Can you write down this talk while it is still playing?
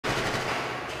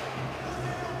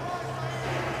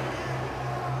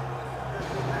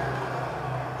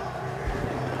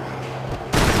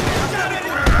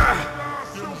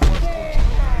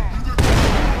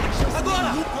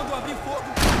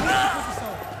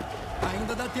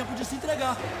Ainda dá tempo de se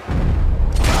entregar.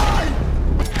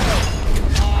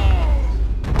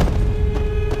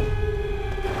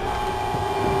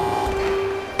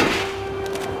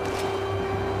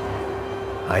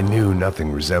 I knew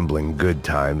nothing resembling good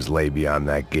times lay beyond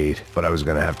that gate, but I was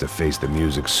gonna have to face the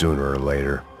music sooner or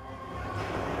later.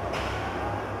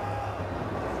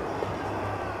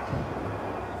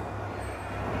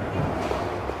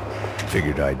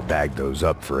 Figured I'd bag those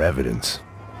up for evidence.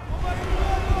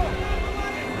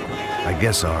 I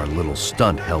guess our little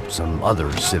stunt helped some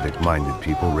other civic-minded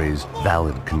people raise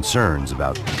valid concerns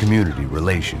about community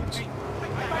relations.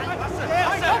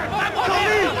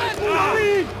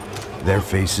 Their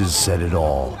faces said it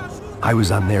all. I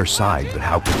was on their side, but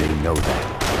how could they know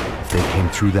that? If they came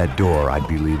through that door, I'd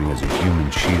be leaving as a human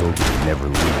shield and never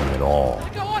leaving at all.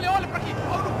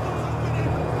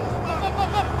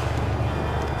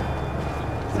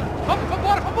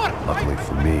 Luckily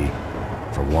for me,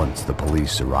 for once the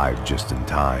police arrived just in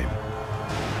time.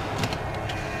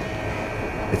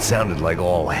 It sounded like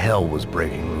all hell was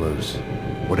breaking loose.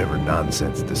 Whatever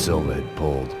nonsense De Silva had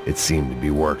pulled, it seemed to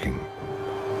be working.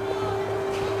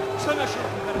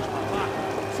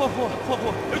 Por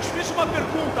favor, eu te fiz uma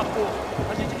pergunta, pô.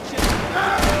 A gente tinha...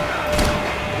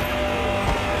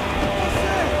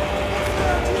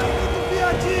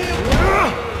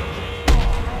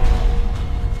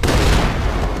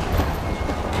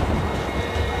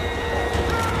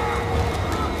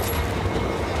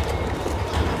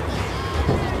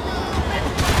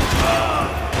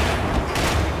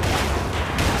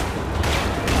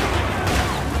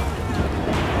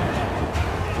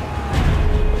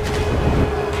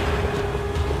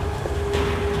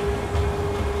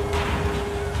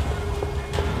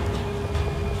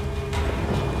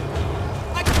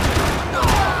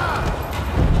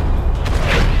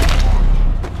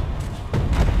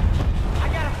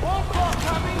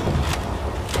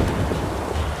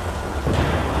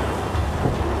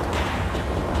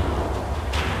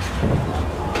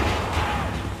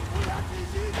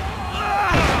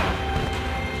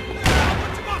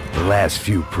 The last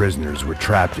few prisoners were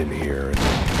trapped in here, and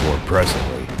more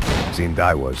presently, seemed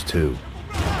I was too.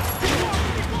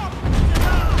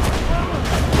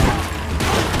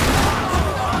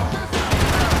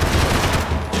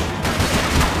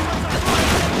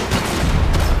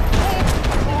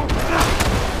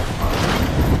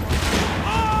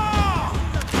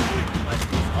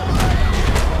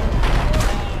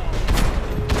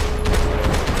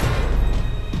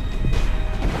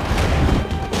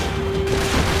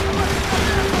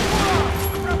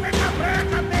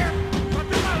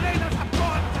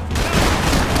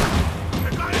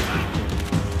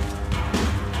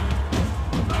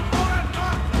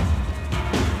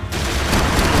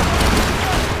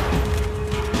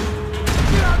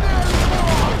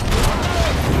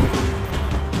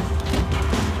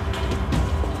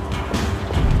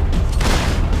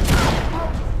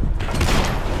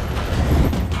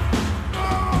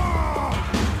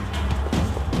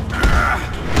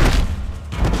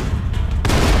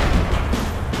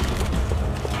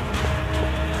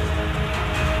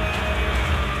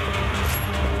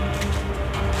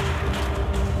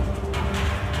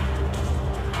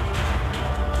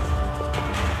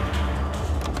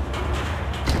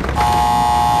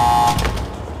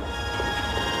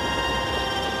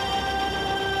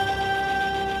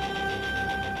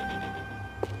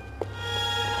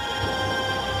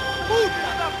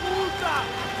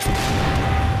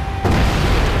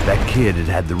 That kid had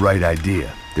had the right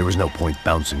idea. There was no point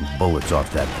bouncing bullets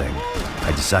off that thing.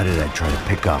 I decided I'd try to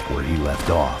pick up where he left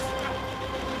off.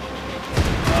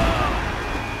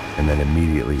 And then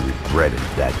immediately regretted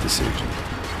that decision.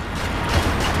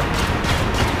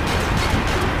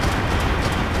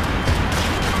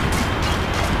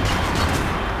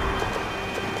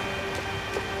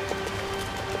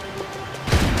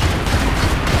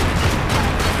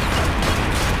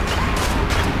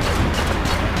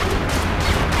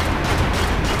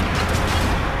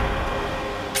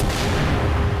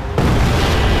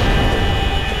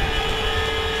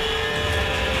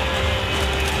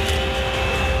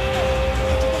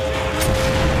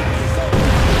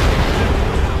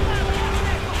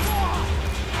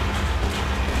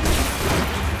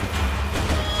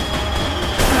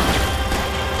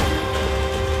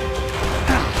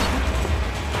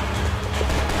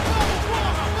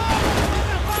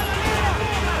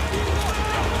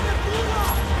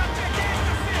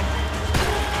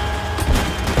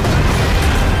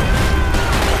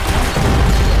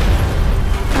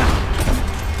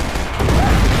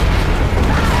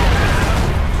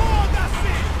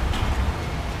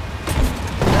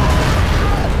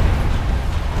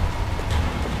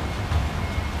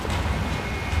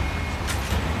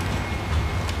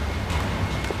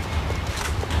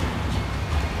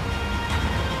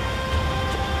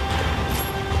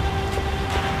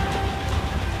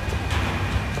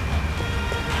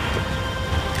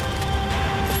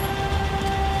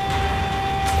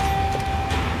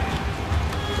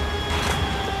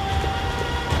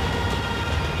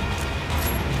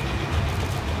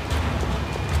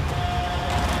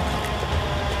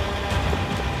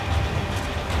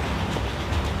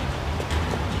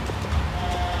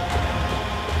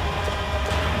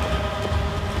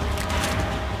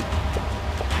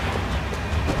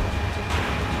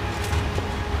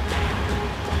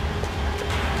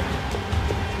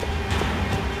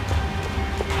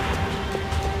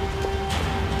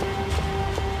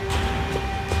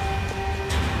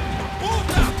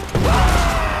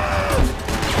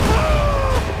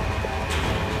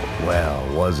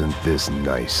 Wasn't this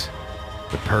nice?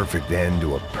 The perfect end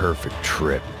to a perfect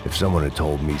trip. If someone had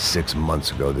told me 6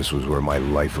 months ago this was where my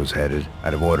life was headed,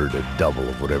 I'd have ordered a double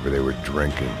of whatever they were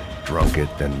drinking, drunk it,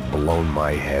 then blown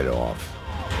my head off.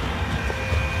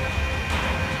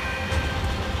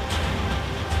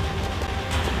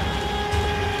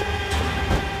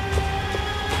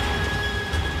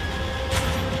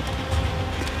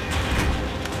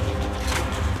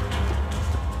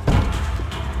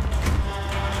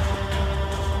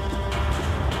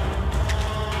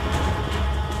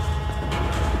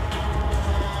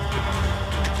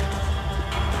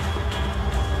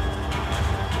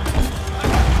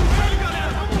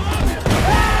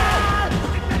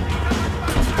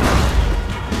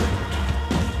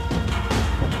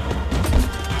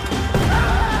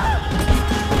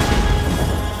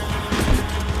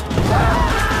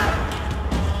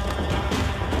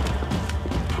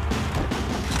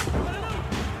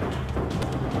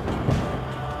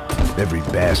 Every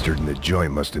bastard in the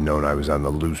joint must have known I was on the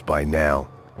loose by now.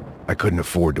 I couldn't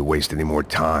afford to waste any more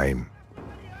time.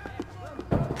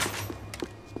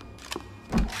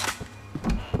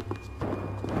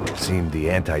 Seemed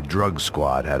the anti-drug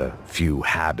squad had a few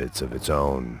habits of its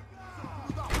own.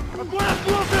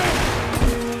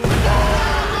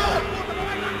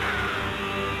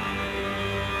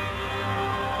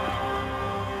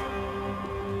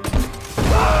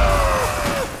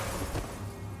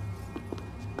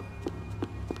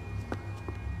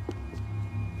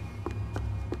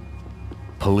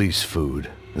 Police food,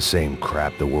 the same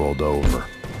crap the world over.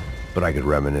 But I could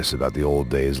reminisce about the old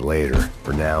days later.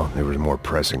 For now, there was more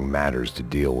pressing matters to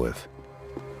deal with.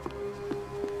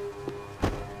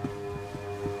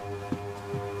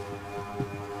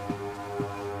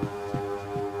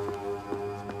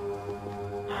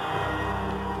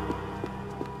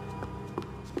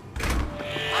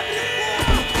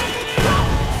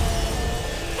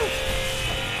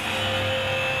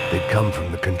 They'd come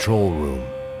from the control room.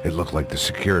 It looked like the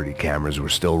security cameras were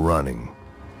still running.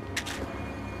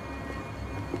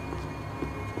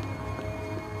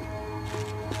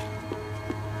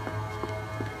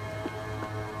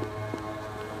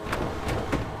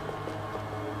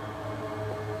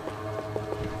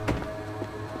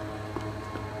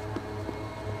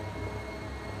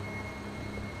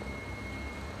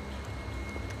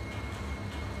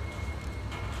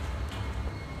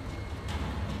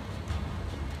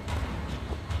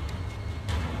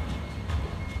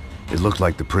 It looked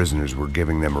like the prisoners were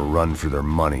giving them a run for their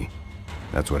money.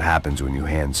 That's what happens when you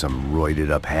hand some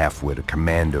roided-up halfwit a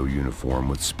commando uniform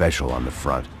with special on the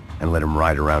front and let him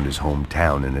ride around his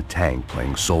hometown in a tank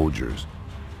playing soldiers.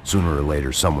 Sooner or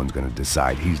later, someone's gonna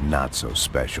decide he's not so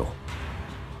special.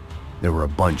 There were a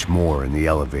bunch more in the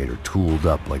elevator, tooled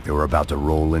up like they were about to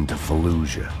roll into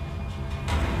Fallujah.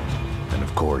 And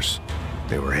of course,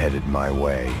 they were headed my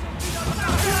way.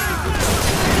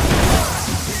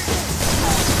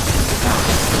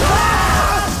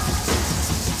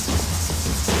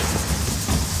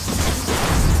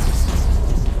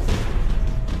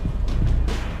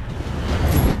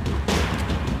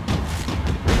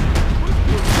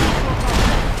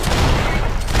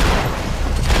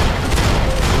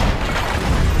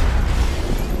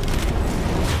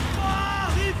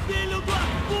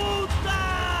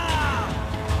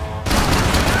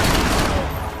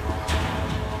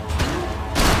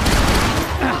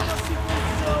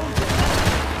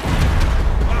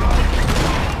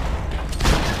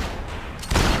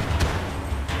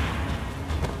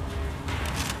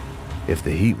 If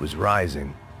the heat was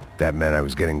rising, that meant I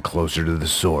was getting closer to the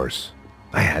source.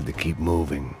 I had to keep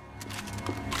moving.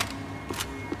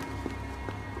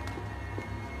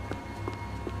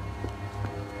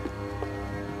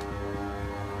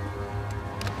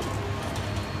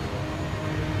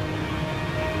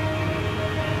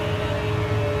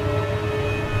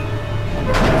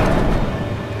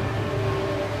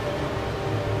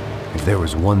 If there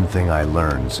was one thing I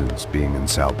learned since being in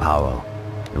Sao Paulo,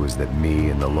 it was that me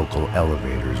and the local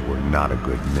elevators were not a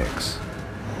good mix.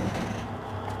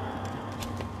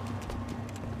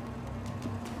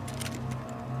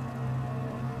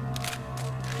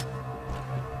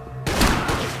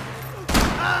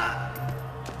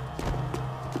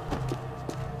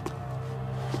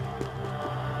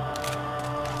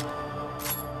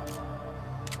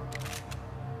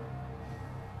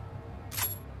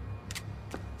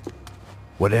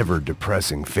 Whatever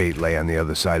depressing fate lay on the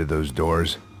other side of those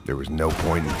doors, there was no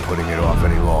point in putting it off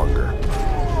any longer.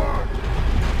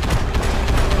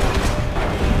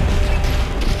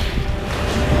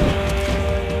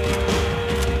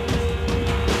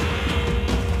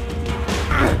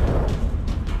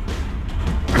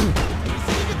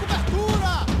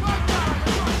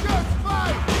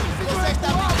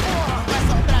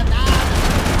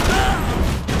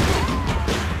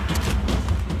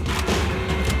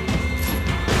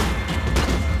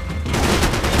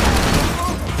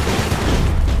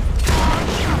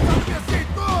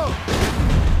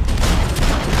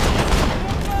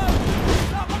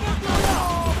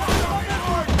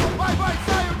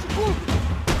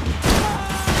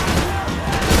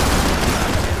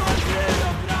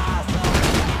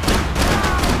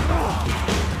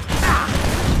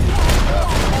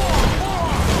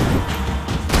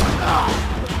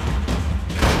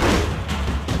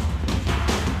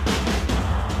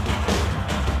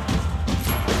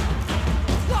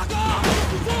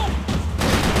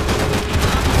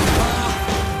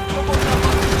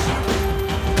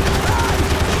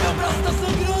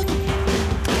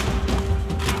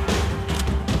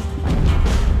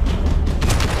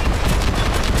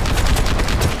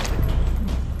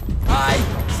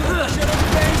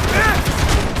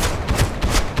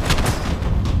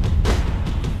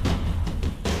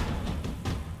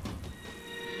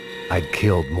 I'd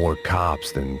killed more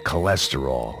cops than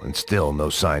cholesterol, and still no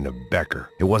sign of Becker.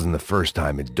 It wasn't the first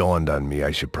time it dawned on me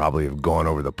I should probably have gone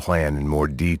over the plan in more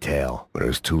detail, but it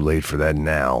was too late for that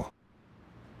now.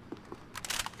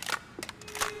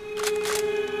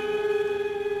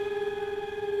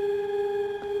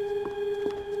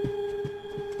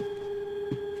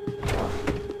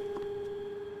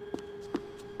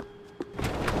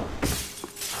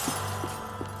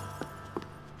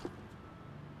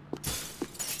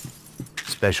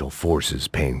 Special Forces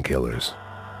painkillers.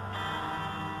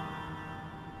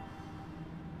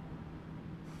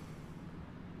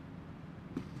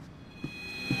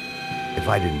 If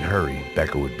I didn't hurry,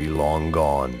 Becker would be long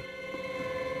gone.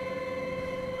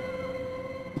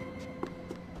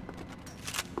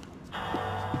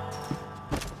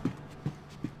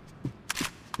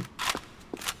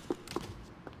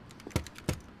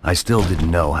 I still didn't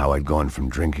know how I'd gone from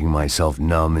drinking myself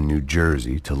numb in New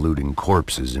Jersey to looting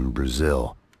corpses in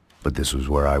Brazil. But this was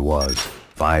where I was,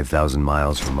 5,000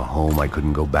 miles from a home I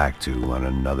couldn't go back to, on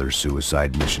another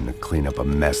suicide mission to clean up a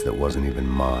mess that wasn't even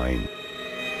mine.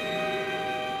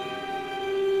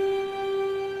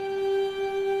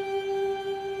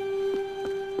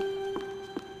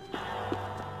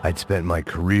 I'd spent my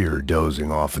career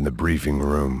dozing off in the briefing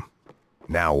room.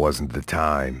 Now wasn't the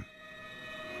time.